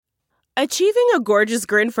Achieving a gorgeous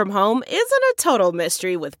grin from home isn't a total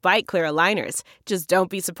mystery with Byte Clear aligners. Just don't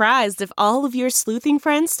be surprised if all of your sleuthing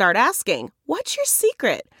friends start asking, "What's your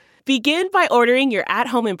secret?" Begin by ordering your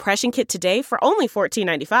at-home impression kit today for only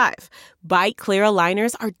 $14.95. Byte Clear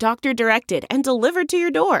aligners are doctor-directed and delivered to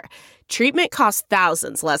your door. Treatment costs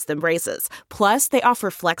thousands less than braces. Plus, they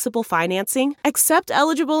offer flexible financing, accept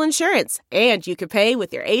eligible insurance, and you can pay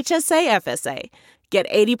with your HSA FSA. Get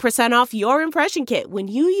 80% off your impression kit when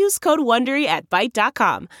you use code WONDERY at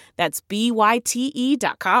Byte.com. That's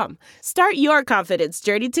BYTE.com. Start your confidence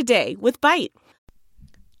journey today with Byte.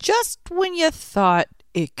 Just when you thought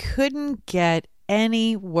it couldn't get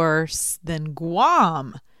any worse than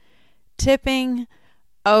Guam tipping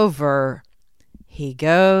over, he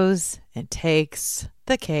goes and takes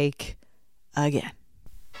the cake again.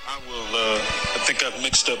 I think I've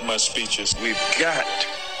mixed up my speeches. We've got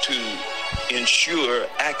to ensure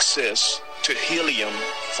access to helium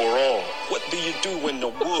for all. What do you do when the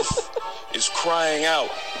wolf is crying out,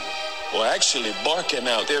 or actually barking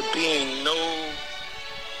out, there being no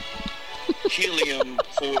helium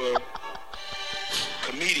for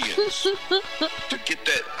comedians to get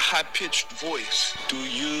that high-pitched voice? Do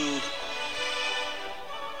you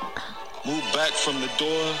move back from the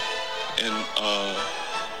door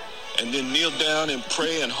and then kneel down and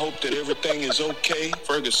pray and hope that everything is okay?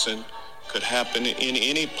 Ferguson could happen in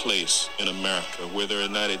any place in America, whether or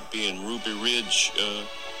not it be in Ruby Ridge,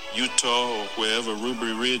 Utah, or wherever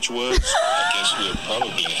Ruby Ridge was. I guess we'll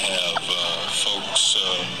probably have folks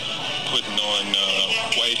putting on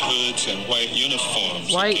white hoods and white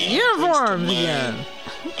uniforms. White uniforms again.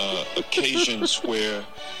 Occasions where,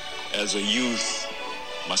 as a youth,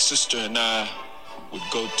 my sister and I would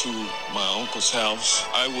go to my uncle's house.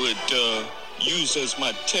 I would use as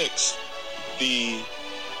my text the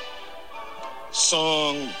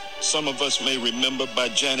song some of us may remember by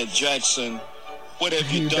Janet Jackson, "What Have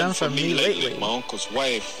You Done For Me Lately?" My uncle's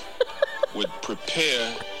wife would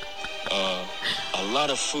prepare a lot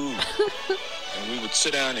of food, and we would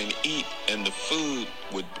sit down and eat, and the food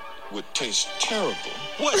would taste terrible.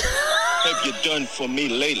 "What have you done for me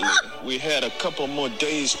lately?" We had a couple more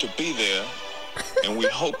days to be there, and we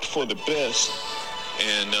hoped for the best.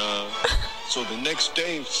 And so the next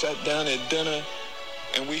day, we sat down at dinner,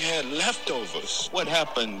 and we had leftovers. What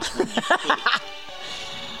happens when you put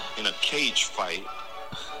in a cage fight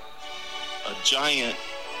a giant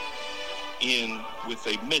in with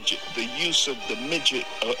a midget? The use of the midget,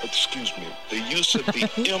 the use of the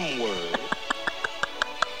M word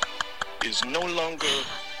is no longer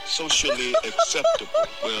socially acceptable.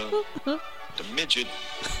 Well, the midget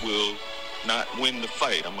will not win the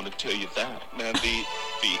fight, I'm going to tell you that. Now, the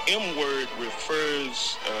M word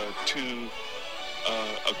refers to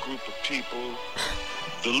a group of people,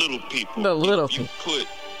 the little people. The little people.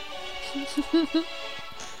 You put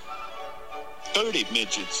 30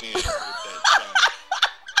 midgets in with that giant,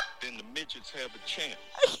 then the midgets have a chance.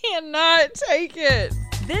 I cannot take it.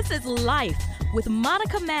 This is Life with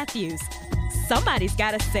Monica Matthews. Somebody's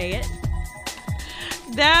got to say it.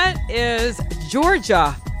 That is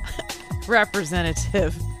Georgia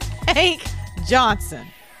Representative Hank Johnson.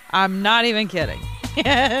 I'm not even kidding.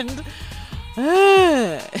 And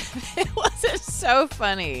it wasn't so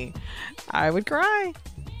funny. I would cry.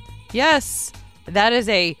 Yes, that is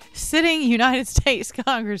a sitting United States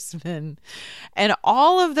congressman. And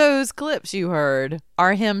all of those clips you heard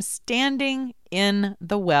are him standing in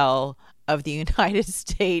the well of the United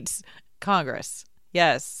States Congress.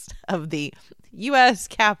 Yes, of the U.S.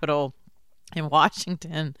 Capitol in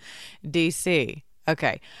Washington, D.C.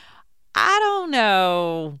 Okay, I don't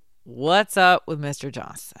know what's up with Mr.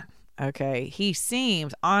 Johnson. Okay, he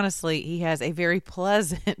seems, honestly, he has a very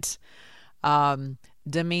pleasant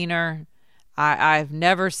demeanor. I've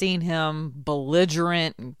never seen him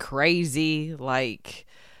belligerent and crazy like,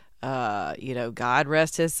 God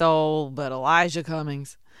rest his soul, but Elijah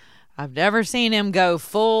Cummings. I've never seen him go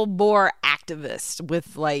full bore activist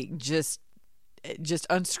with like just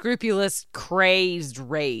unscrupulous, crazed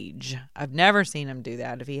rage. I've never seen him do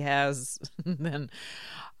that. If he has, then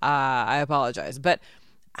I apologize. But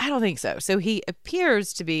I don't think so. So he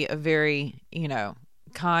appears to be a very,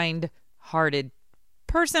 kind-hearted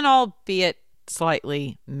person, albeit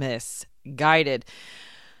slightly misguided.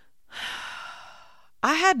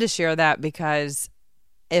 I had to share that because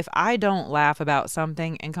if I don't laugh about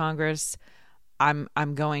something in Congress, I'm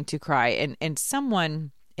going to cry. And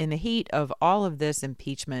someone in the heat of all of this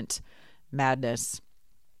impeachment madness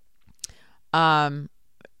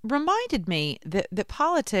reminded me that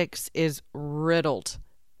politics is riddled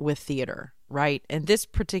with theater, right? And this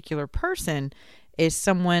particular person is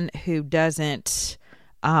someone who doesn't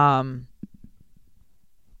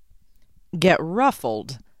get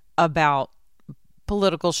ruffled about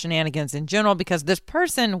political shenanigans in general, because this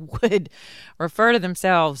person would refer to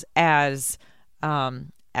themselves as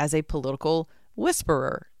a political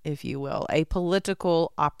whisperer, if you will, a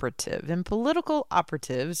political operative. And political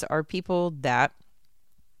operatives are people that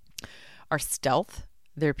are stealth.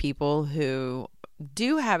 They're people who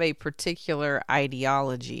do have a particular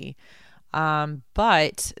ideology,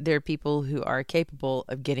 but they're people who are capable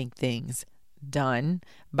of getting things done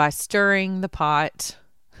by stirring the pot,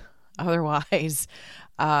 otherwise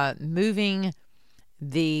moving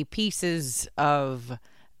the pieces of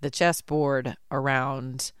the chessboard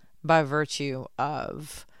around by virtue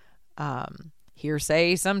of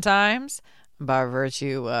hearsay sometimes, by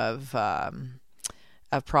virtue of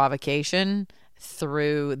provocation,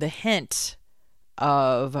 through the hint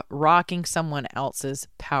of rocking someone else's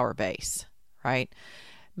power base, right?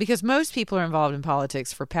 Because most people are involved in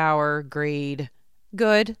politics for power, greed,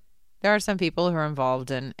 good. There are some people who are involved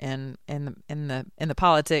in the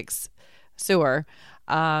politics sewer,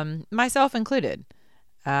 myself included.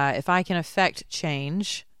 If I can affect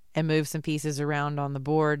change and move some pieces around on the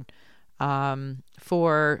board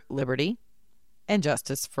for liberty and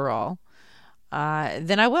justice for all,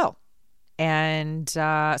 then I will. And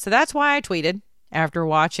so that's why I tweeted after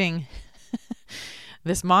watching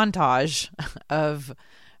this montage of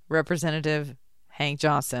Representative Hank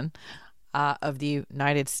Johnson of the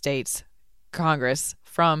United States Congress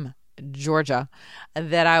from Georgia,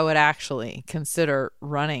 that I would actually consider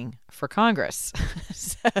running for Congress.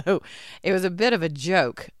 So it was a bit of a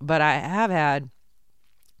joke, but I have had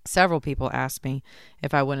several people ask me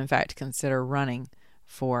if I would in fact consider running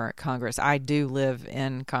for Congress. I do live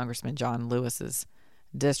in Congressman John Lewis's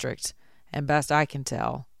district, and best I can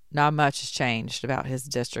tell, not much has changed about his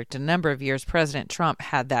district. A number of years, President Trump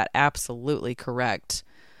had that absolutely correct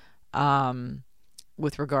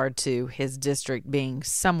with regard to his district being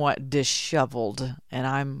somewhat disheveled,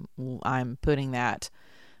 and I'm putting that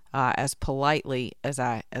as politely as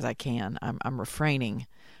I can. I'm refraining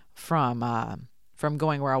from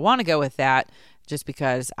going where I want to go with that, just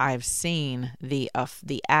because I've seen the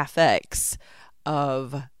affects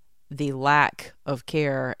of the lack of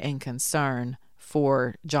care and concern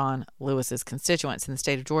for John Lewis's constituents in the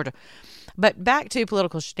state of Georgia. But back to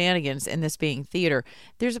political shenanigans and this being theater,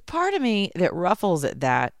 there's a part of me that ruffles at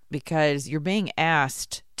that, because you're being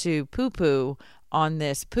asked to poo-poo on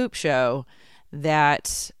this poop show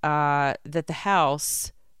that the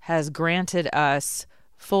House has granted us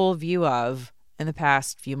full view of in the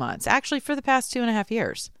past few months. Actually, for the past 2.5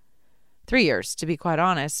 years, 3 years to be quite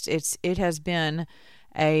honest. It has been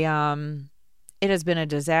a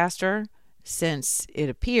disaster since it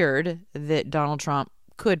appeared that Donald Trump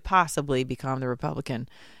could possibly become the Republican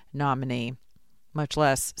nominee, much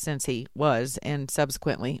less since he was and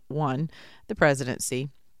subsequently won the presidency.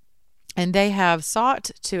 And they have sought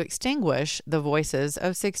to extinguish the voices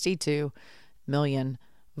of 62 million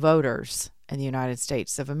voters in the United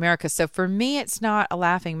States of America. So for me, it's not a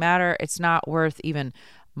laughing matter. It's not worth even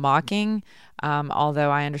mocking,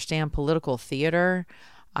 although I understand political theater.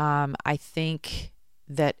 I think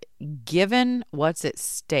that given what's at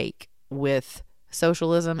stake with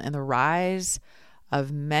socialism and the rise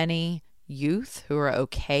of many youth who are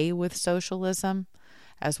okay with socialism,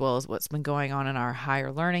 as well as what's been going on in our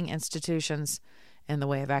higher learning institutions in the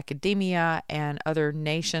way of academia and other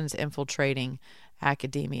nations infiltrating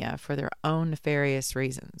academia for their own nefarious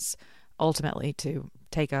reasons, ultimately to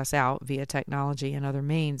take us out via technology and other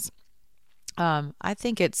means. I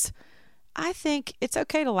think it's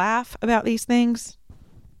okay to laugh about these things,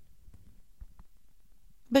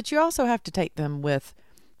 but you also have to take them with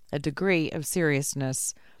a degree of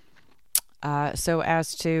seriousness, so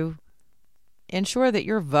as to ensure that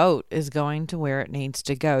your vote is going to where it needs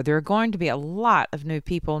to go. There are going to be a lot of new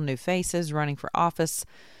people, new faces running for office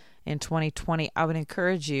in 2020. I would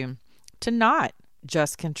encourage you to not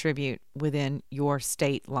just contribute within your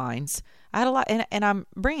state lines. I had a lot, and I'm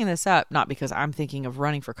bringing this up not because I'm thinking of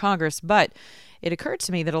running for Congress, but it occurred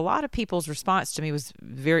to me that a lot of people's response to me was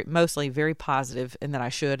mostly very positive, and that I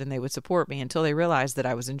should and they would support me, until they realized that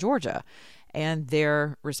I was in Georgia. And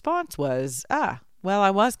their response was, well,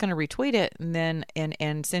 I was going to retweet it and then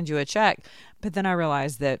and send you a check, but then I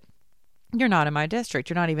realized that you're not in my district,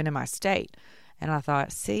 you're not even in my state. And I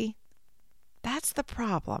thought, see, that's the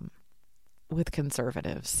problem with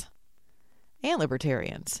conservatives and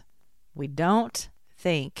libertarians. We don't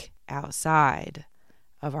think outside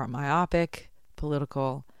of our myopic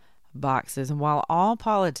political boxes. And while all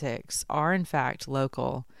politics are in fact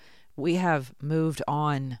local, we have moved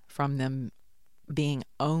on from them being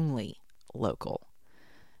only local.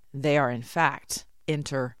 They are, in fact,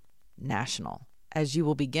 international, as you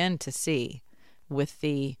will begin to see with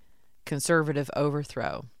the conservative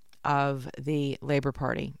overthrow of the Labor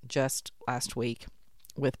Party just last week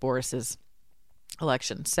with Boris's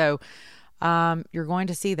election. So you're going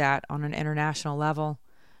to see that on an international level.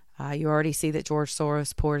 You already see that George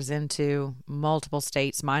Soros pours into multiple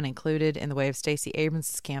states, mine included, in the way of Stacey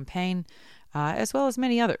Abrams' campaign, as well as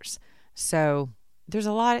many others. So there's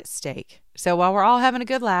a lot at stake. So while we're all having a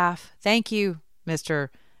good laugh, thank you, Mr.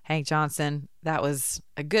 Hank Johnson. That was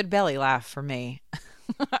a good belly laugh for me.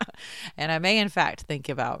 And I may, in fact, think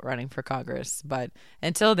about running for Congress. But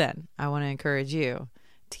until then, I want to encourage you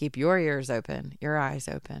to keep your ears open, your eyes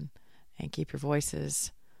open, and keep your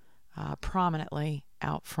voices prominently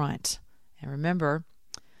out front. And remember,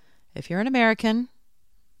 if you're an American,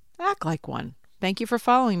 act like one. Thank you for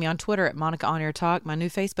following me on Twitter at Monica On Air Talk. My new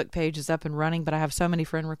Facebook page is up and running, but I have so many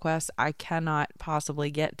friend requests I cannot possibly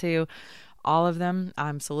get to all of them.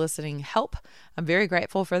 I'm soliciting help. I'm very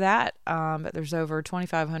grateful for that. But there's over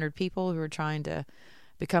 2,500 people who are trying to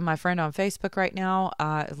become my friend on Facebook right now.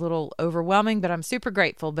 A little overwhelming, but I'm super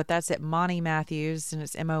grateful. But that's at Moni Matthews, and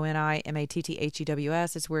it's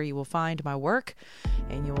MoniMatthews. It's where you will find my work,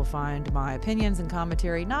 and you will find my opinions and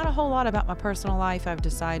commentary. Not a whole lot about my personal life. I've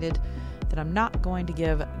decided that I'm not going to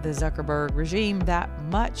give the Zuckerberg regime that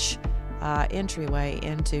much entryway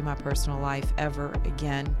into my personal life ever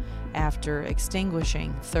again, after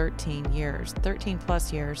extinguishing 13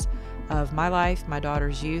 plus years of my life, my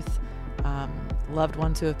daughter's youth, loved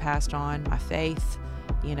ones who have passed on, my faith,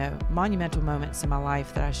 monumental moments in my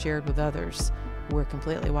life that I shared with others were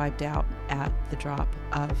completely wiped out at the drop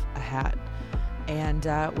of a hat. And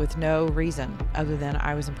with no reason other than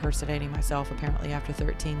I was impersonating myself apparently after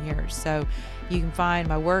 13 years. So you can find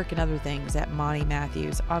my work and other things at Moni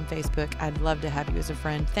Matthews on Facebook. I'd love to have you as a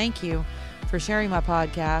friend. Thank you for sharing my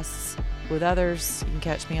podcasts with others. You can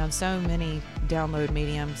catch me on so many download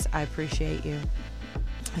mediums. I appreciate you.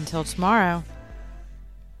 Until tomorrow.